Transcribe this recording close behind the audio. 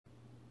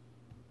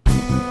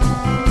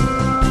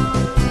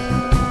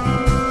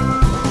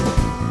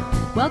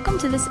Welcome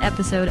to this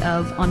episode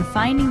of On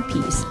Finding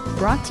Peace,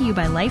 brought to you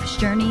by Life's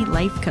Journey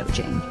Life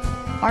Coaching.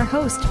 Our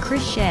host,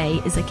 Chris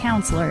Shea, is a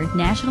counselor,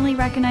 nationally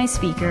recognized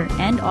speaker,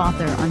 and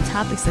author on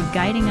topics of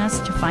guiding us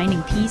to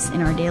finding peace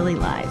in our daily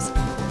lives.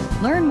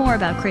 Learn more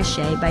about Chris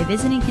Shea by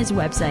visiting his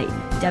website,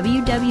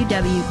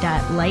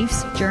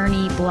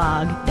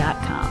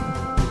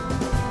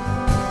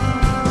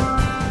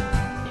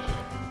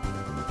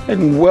 www.lifesjourneyblog.com.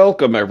 And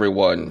welcome,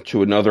 everyone,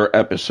 to another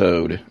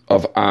episode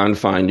of On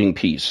Finding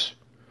Peace.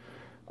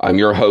 I'm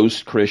your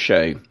host, Chris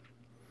Shea,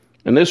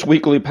 and this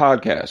weekly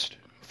podcast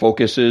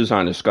focuses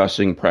on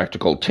discussing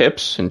practical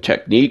tips and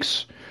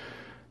techniques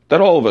that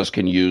all of us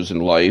can use in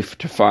life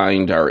to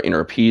find our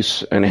inner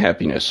peace and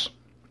happiness.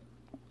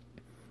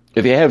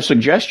 If you have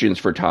suggestions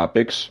for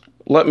topics,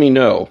 let me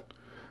know,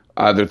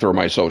 either through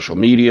my social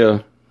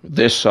media,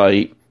 this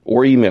site,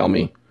 or email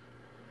me.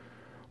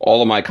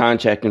 All of my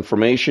contact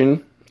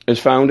information is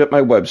found at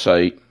my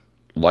website,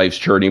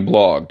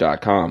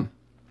 lifesjourneyblog.com.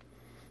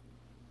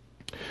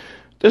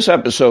 This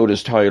episode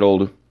is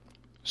titled,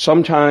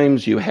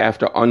 Sometimes You Have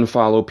to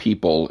Unfollow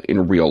People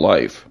in Real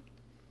Life.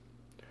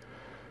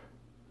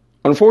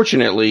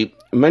 Unfortunately,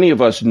 many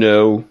of us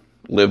know,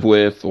 live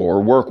with,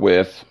 or work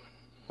with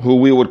who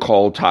we would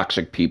call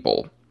toxic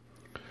people.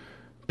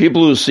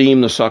 People who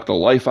seem to suck the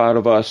life out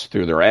of us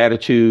through their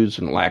attitudes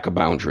and lack of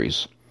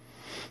boundaries.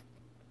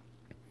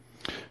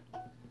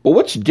 But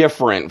what's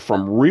different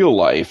from real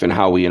life and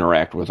how we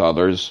interact with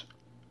others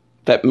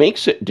that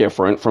makes it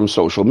different from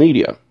social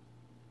media?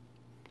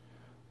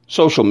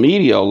 Social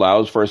media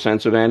allows for a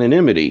sense of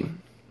anonymity,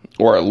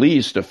 or at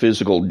least a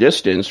physical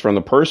distance from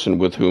the person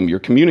with whom you're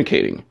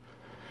communicating.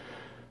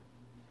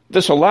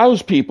 This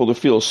allows people to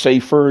feel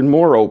safer and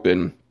more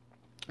open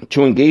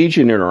to engage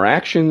in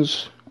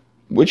interactions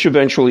which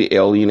eventually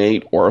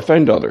alienate or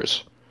offend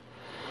others.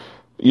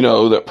 You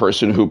know, that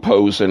person who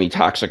posts any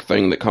toxic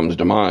thing that comes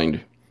to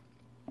mind.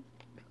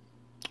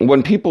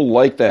 When people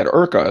like that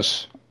irk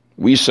us,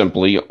 we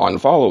simply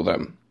unfollow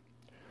them.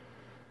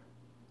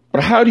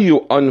 But how do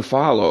you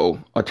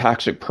unfollow a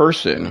toxic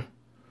person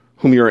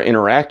whom you're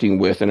interacting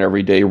with in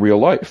everyday real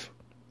life?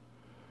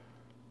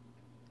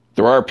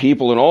 There are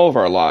people in all of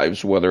our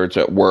lives, whether it's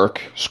at work,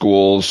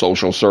 school,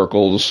 social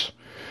circles,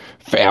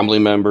 family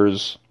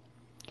members,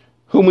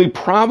 whom we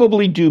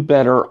probably do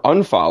better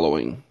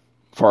unfollowing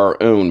for our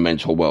own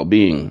mental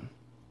well-being.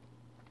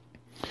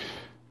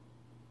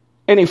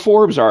 In a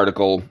Forbes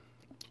article,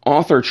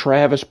 author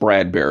Travis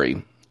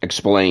Bradberry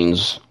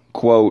explains,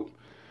 quote,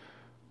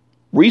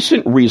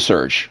 recent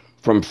research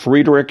from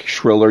Friedrich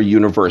Schiller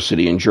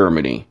University in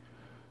Germany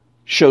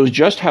shows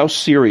just how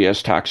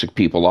serious toxic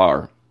people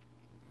are.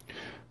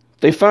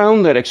 They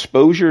found that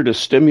exposure to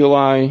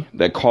stimuli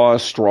that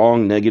cause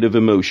strong negative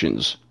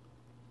emotions,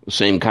 the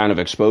same kind of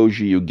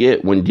exposure you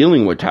get when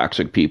dealing with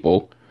toxic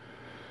people,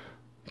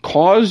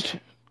 caused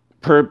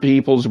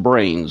people's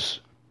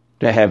brains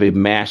to have a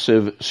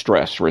massive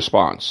stress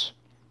response,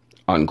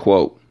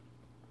 unquote.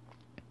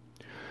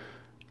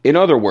 In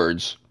other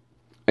words,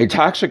 a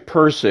toxic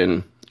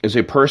person is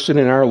a person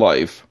in our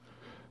life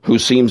who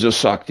seems to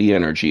suck the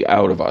energy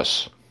out of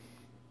us.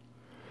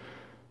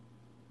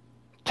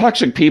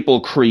 Toxic people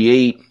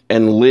create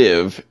and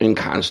live in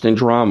constant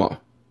drama.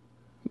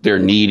 They're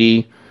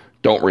needy,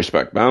 don't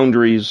respect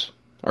boundaries,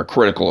 are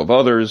critical of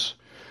others,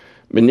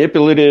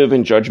 manipulative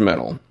and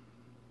judgmental.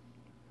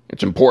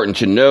 It's important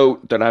to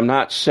note that I'm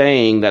not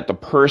saying that the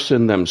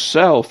person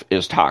themselves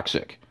is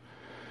toxic,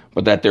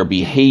 but that their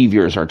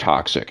behaviors are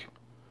toxic.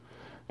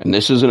 And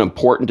this is an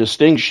important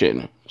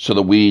distinction so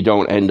that we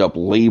don't end up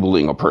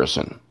labeling a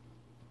person.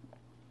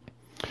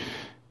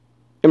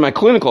 In my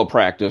clinical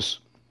practice,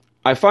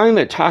 I find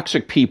that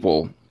toxic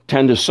people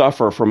tend to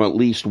suffer from at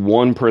least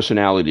one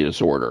personality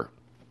disorder.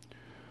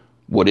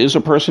 What is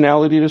a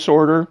personality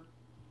disorder?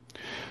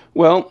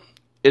 Well,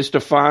 it's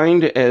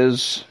defined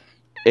as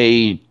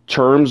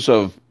terms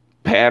of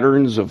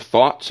patterns of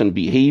thoughts and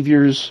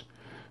behaviors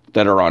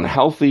that are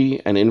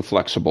unhealthy and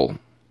inflexible.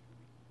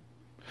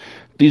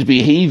 These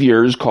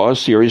behaviors cause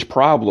serious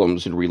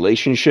problems in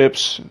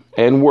relationships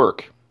and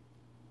work.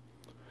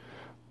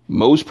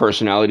 Most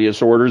personality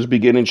disorders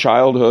begin in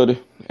childhood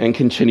and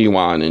continue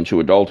on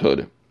into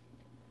adulthood.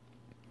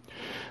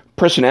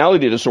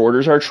 Personality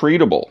disorders are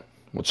treatable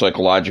with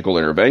psychological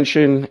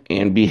intervention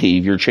and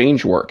behavior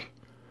change work,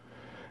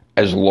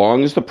 as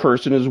long as the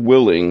person is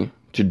willing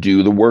to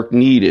do the work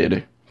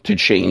needed to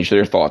change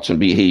their thoughts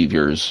and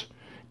behaviors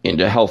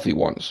into healthy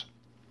ones.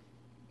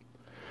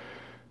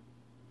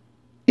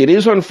 It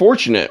is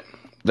unfortunate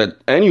that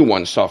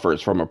anyone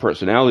suffers from a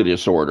personality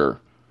disorder,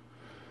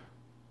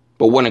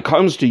 but when it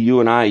comes to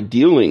you and I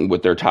dealing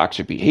with their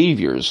toxic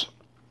behaviors,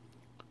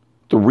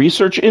 the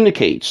research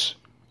indicates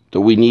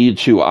that we need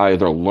to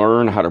either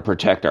learn how to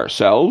protect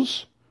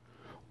ourselves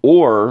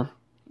or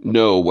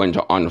know when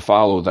to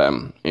unfollow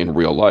them in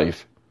real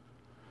life.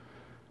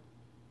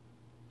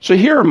 So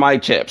here are my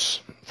tips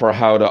for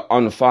how to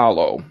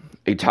unfollow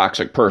a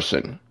toxic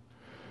person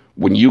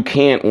when you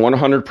can't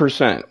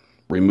 100%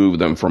 remove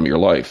them from your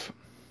life.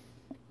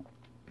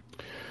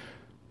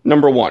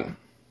 Number 1,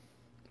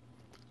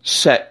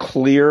 Set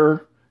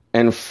clear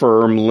and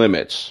firm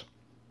limits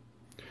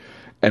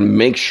and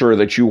make sure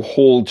that you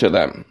hold to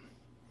them.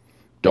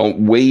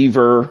 Don't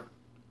waver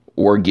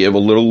or give a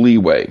little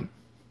leeway.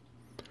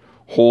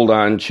 Hold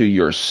on to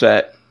your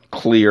set,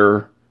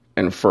 clear,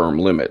 and firm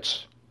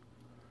limits.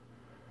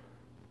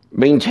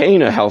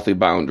 Maintain a healthy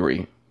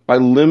boundary by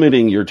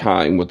limiting your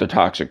time with the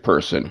toxic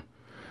person,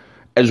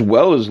 as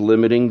well as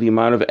limiting the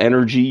amount of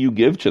energy you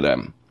give to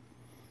them.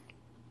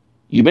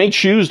 You may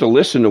choose to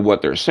listen to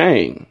what they're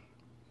saying,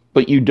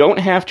 but you don't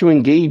have to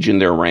engage in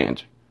their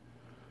rant.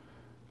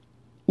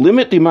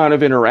 Limit the amount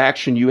of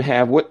interaction you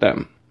have with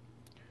them,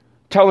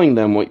 telling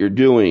them what you're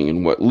doing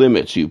and what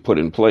limits you put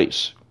in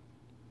place.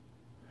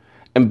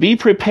 And be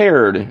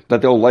prepared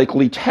that they'll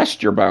likely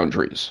test your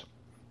boundaries.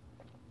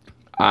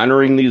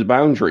 Honoring these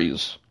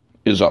boundaries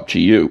is up to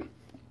you.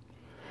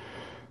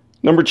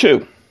 Number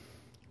 2,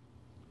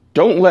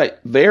 don't let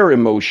their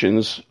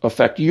emotions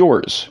affect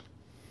yours.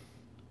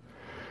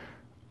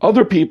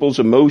 Other people's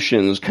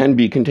emotions can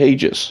be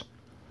contagious,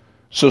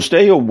 so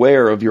stay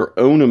aware of your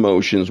own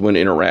emotions when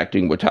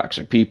interacting with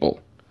toxic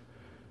people.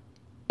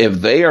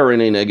 If they are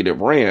in a negative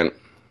rant,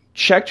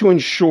 check to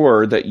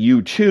ensure that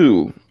you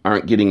too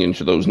aren't getting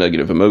into those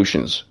negative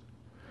emotions.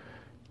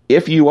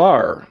 If you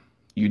are,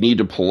 you need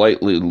to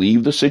politely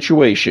leave the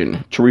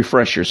situation to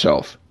refresh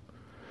yourself.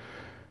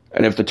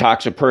 And if the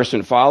toxic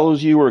person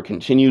follows you or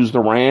continues the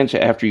rant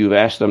after you've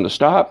asked them to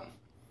stop,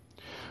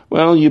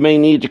 well, you may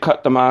need to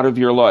cut them out of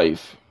your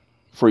life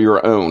for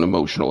your own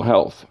emotional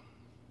health.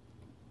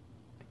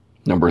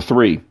 Number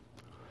 3,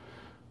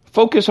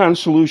 focus on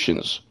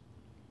solutions.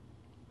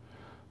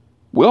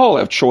 We all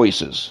have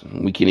choices.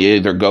 We can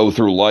either go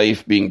through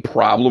life being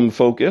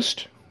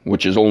problem-focused,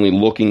 which is only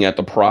looking at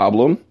the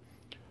problem,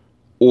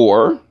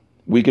 or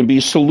we can be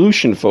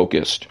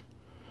solution-focused,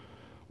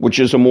 which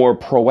is a more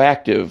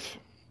proactive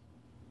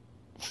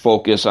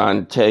focus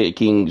on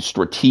taking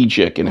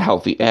strategic and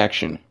healthy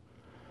action.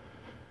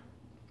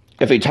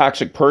 If a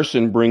toxic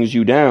person brings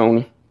you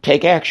down,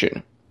 take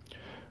action,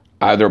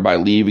 either by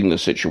leaving the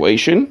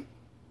situation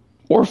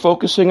or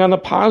focusing on the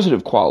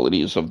positive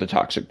qualities of the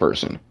toxic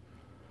person.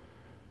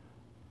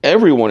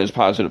 Everyone has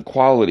positive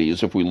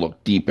qualities if we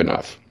look deep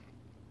enough.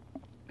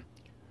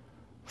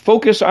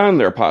 Focus on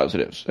their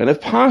positives, and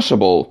if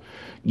possible,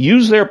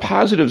 use their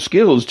positive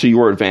skills to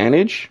your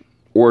advantage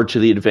or to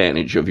the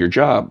advantage of your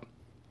job.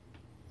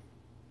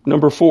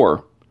 Number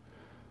 4,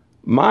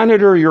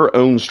 monitor your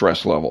own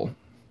stress level.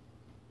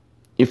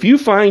 If you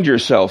find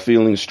yourself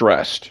feeling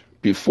stressed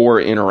before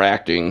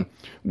interacting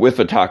with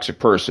a toxic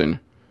person,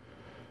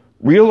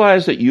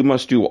 realize that you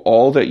must do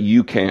all that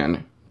you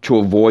can to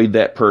avoid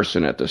that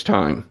person at this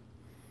time.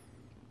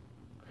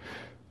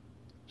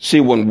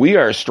 See, when we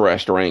are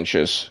stressed or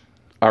anxious,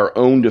 our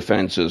own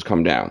defenses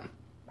come down,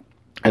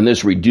 and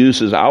this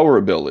reduces our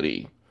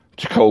ability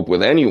to cope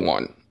with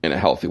anyone in a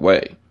healthy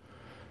way.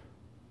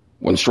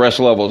 When stress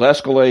levels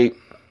escalate,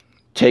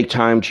 take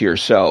time to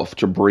yourself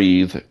to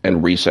breathe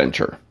and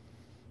recenter.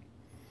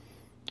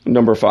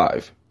 Number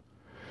 5,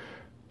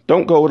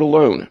 don't go it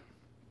alone.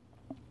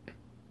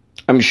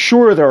 I'm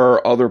sure there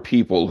are other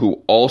people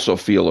who also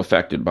feel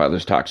affected by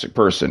this toxic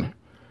person.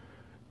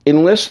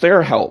 Enlist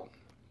their help,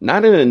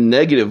 not in a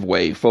negative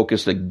way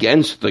focused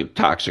against the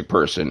toxic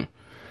person,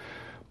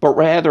 but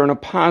rather in a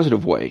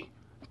positive way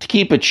to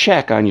keep a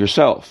check on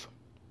yourself.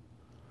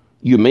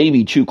 You may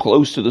be too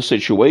close to the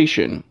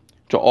situation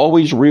to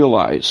always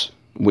realize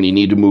when you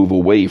need to move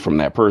away from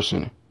that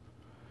person.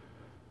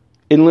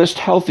 Enlist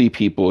healthy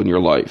people in your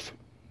life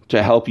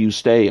to help you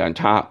stay on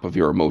top of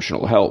your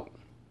emotional health.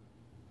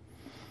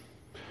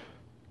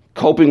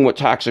 Coping with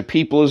toxic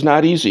people is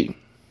not easy,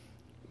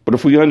 but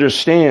if we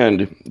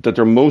understand that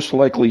they're most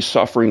likely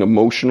suffering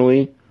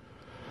emotionally,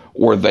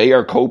 or they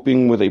are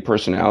coping with a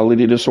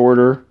personality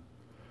disorder,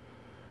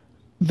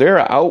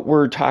 their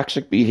outward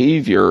toxic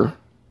behavior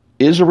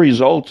is a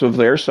result of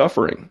their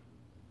suffering.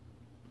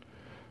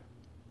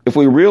 If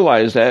we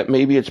realize that,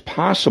 maybe it's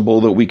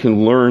possible that we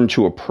can learn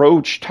to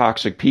approach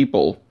toxic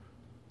people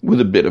with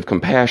a bit of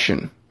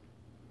compassion.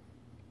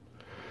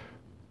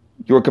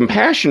 Your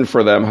compassion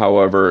for them,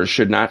 however,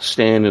 should not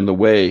stand in the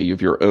way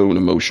of your own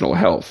emotional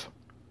health.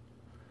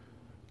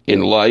 In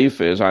life,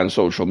 as on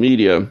social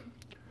media,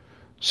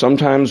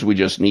 sometimes we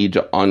just need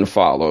to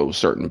unfollow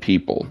certain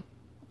people.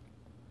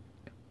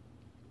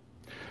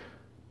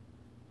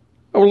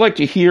 I would like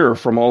to hear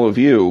from all of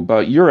you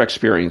about your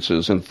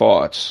experiences and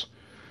thoughts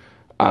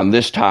on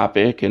this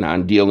topic and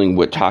on dealing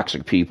with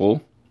toxic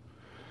people.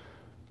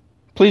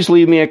 Please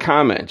leave me a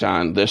comment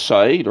on this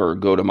site or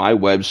go to my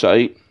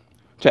website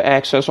to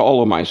access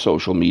all of my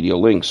social media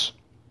links.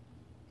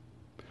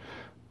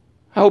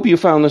 I hope you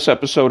found this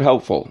episode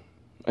helpful,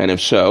 and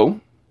if so,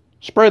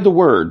 spread the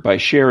word by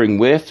sharing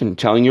with and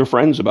telling your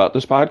friends about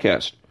this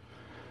podcast.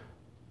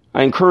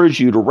 I encourage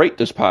you to rate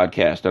this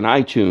podcast on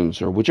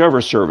iTunes or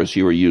whichever service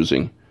you are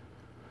using,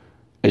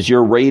 as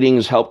your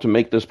ratings help to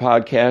make this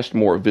podcast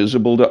more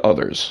visible to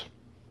others.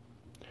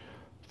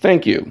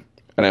 Thank you,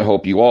 and I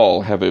hope you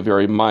all have a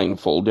very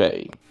mindful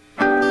day.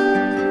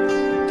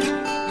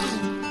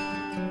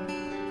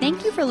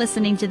 Thank you for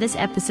listening to this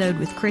episode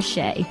with Chris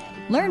Shea.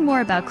 Learn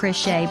more about Chris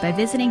Shea by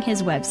visiting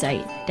his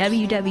website,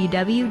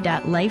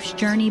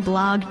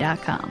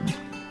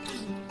 www.lifesjourneyblog.com.